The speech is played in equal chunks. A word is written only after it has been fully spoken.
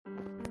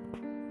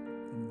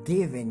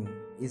Giving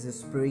is a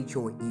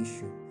spiritual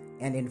issue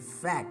and, in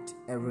fact,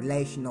 a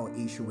relational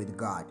issue with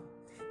God.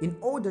 In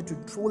order to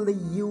truly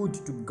yield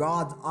to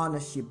God's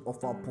ownership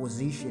of our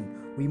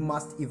position, we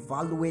must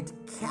evaluate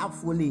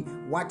carefully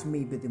what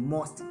may be the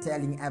most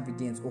telling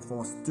evidence of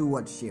our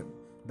stewardship.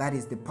 That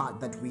is the part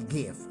that we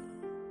give.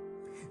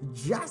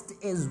 Just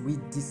as we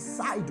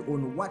decide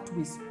on what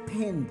we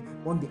spend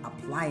on the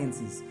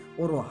appliances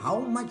or how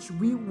much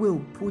we will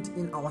put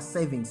in our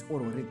savings or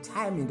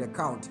retirement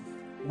account,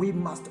 we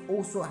must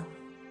also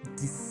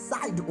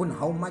decide on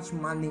how much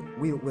money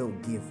we will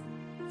give.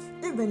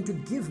 Even to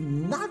give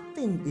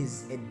nothing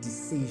is a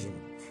decision.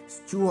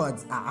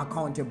 Stewards are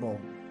accountable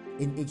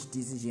in each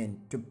decision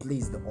to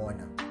please the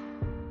owner.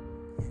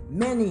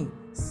 Many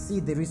see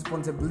the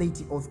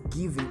responsibility of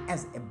giving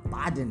as a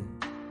burden.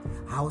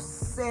 How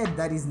sad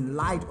that is in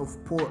light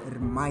of Paul's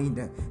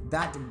reminder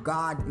that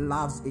God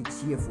loves a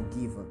cheerful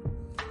giver.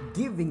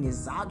 Giving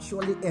is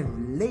actually a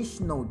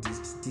relational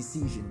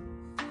decision.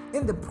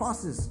 In the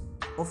process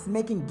of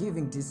making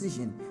giving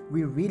decision,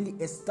 we really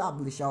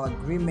establish our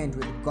agreement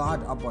with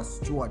God about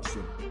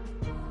stewardship.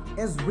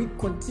 As we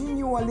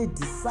continually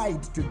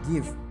decide to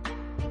give,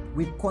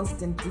 we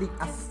constantly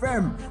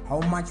affirm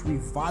how much we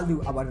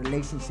value our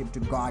relationship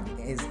to God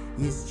as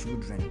His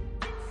children.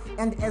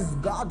 And as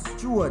God's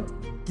steward,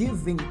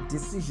 giving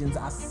decisions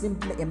are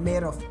simply a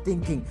matter of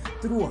thinking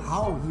through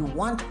how He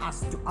wants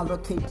us to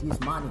allocate His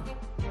money.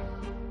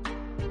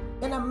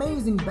 An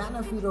amazing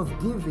benefit of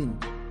giving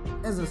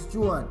as a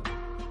steward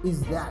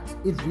is that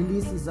it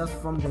releases us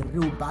from the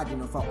real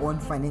burden of our own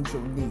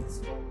financial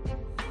needs.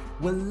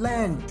 We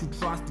learn to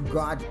trust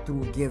God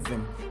through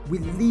giving. We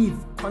live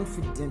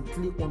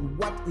confidently on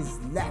what is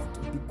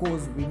left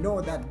because we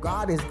know that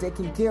God is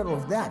taking care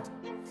of that.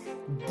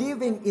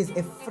 Giving is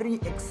a free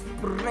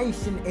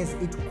expression as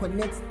it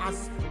connects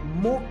us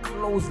more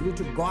closely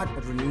to God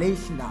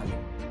relationally.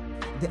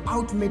 The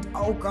ultimate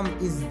outcome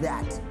is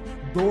that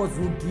those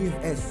who give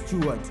as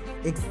stewards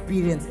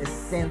experience a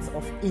sense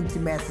of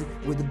intimacy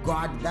with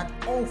God that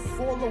all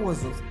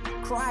followers of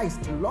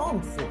Christ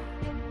long for.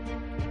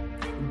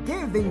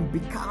 Giving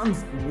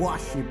becomes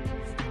worship.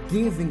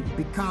 Giving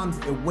becomes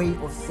a way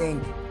of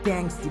saying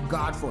thanks to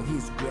God for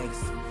His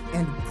grace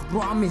and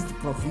promised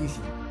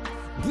provision.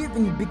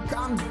 Giving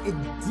becomes a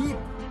deep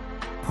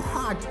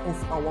part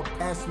of our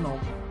personal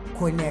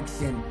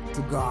connection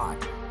to God.